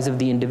enterprise of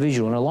the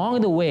individual. And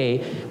along the way,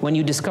 when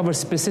you discover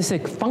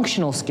specific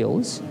functional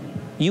skills,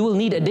 you will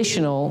need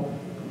additional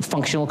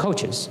functional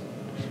coaches.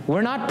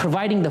 We're not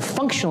providing the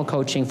functional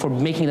coaching for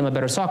making them a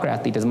better soccer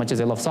athlete as much as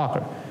they love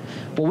soccer.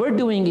 What we're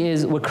doing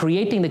is we're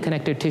creating the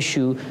connective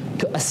tissue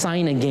to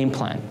assign a game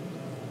plan.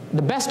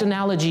 The best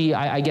analogy,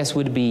 I guess,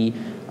 would be,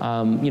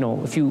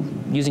 if you,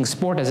 using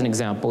sport as an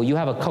example, you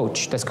have a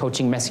coach that's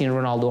coaching Messi and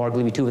Ronaldo,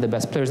 arguably two of the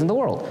best players in the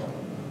world.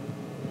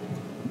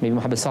 Maybe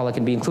Mohamed Salah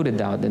can be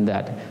included in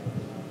that.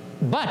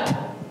 But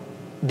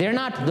they're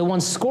not the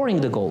ones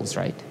scoring the goals,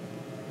 right?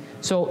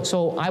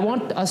 So I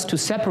want us to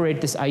separate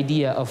this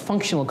idea of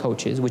functional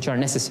coaches, which are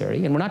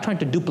necessary, and we're not trying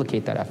to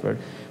duplicate that effort,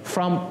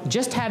 from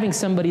just having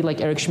somebody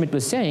like Eric Schmidt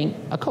was saying,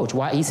 a coach.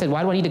 Why? He said,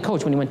 why do I need a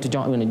coach when he went to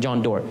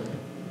John Doerr?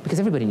 Because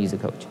everybody needs a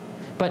coach.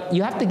 But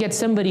you have to get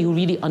somebody who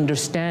really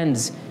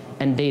understands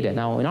and data.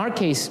 Now, in our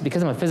case,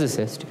 because I'm a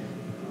physicist,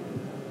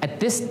 at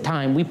this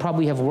time, we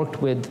probably have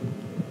worked with,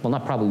 well,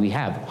 not probably, we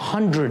have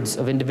hundreds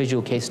of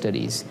individual case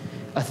studies,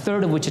 a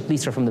third of which at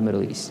least are from the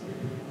Middle East.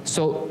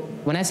 So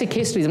when I say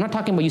case studies, I'm not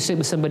talking about you sit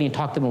with somebody and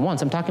talk to them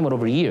once. I'm talking about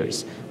over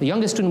years. The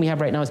youngest student we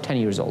have right now is 10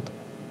 years old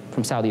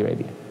from Saudi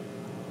Arabia.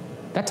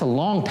 That's a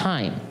long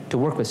time to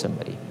work with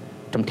somebody.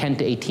 From 10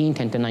 to 18,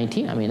 10 to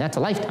 19, I mean, that's a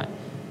lifetime.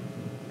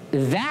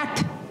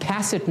 That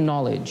tacit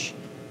knowledge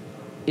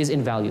is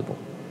invaluable.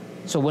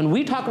 So when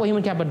we talk about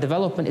human capital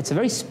development, it's a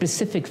very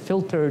specific,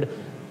 filtered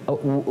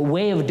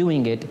way of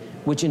doing it,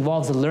 which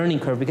involves a learning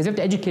curve, because you have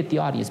to educate the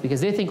audience, because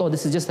they think, oh,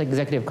 this is just like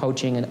executive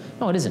coaching, and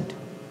no, it isn't.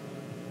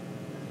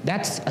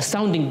 That's a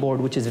sounding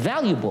board, which is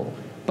valuable,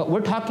 but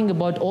we're talking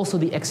about also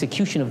the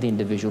execution of the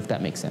individual, if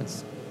that makes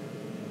sense.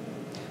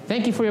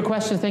 Thank you for your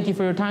questions. Thank you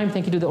for your time.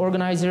 Thank you to the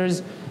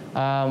organizers.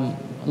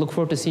 Look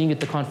forward to seeing you at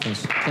the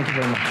conference. Thank you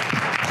very much.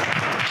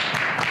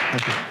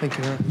 Thank you. Thank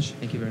you very much.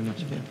 Thank you very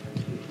much.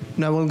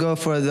 Now we'll go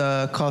for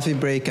the coffee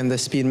break and the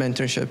speed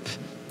mentorship.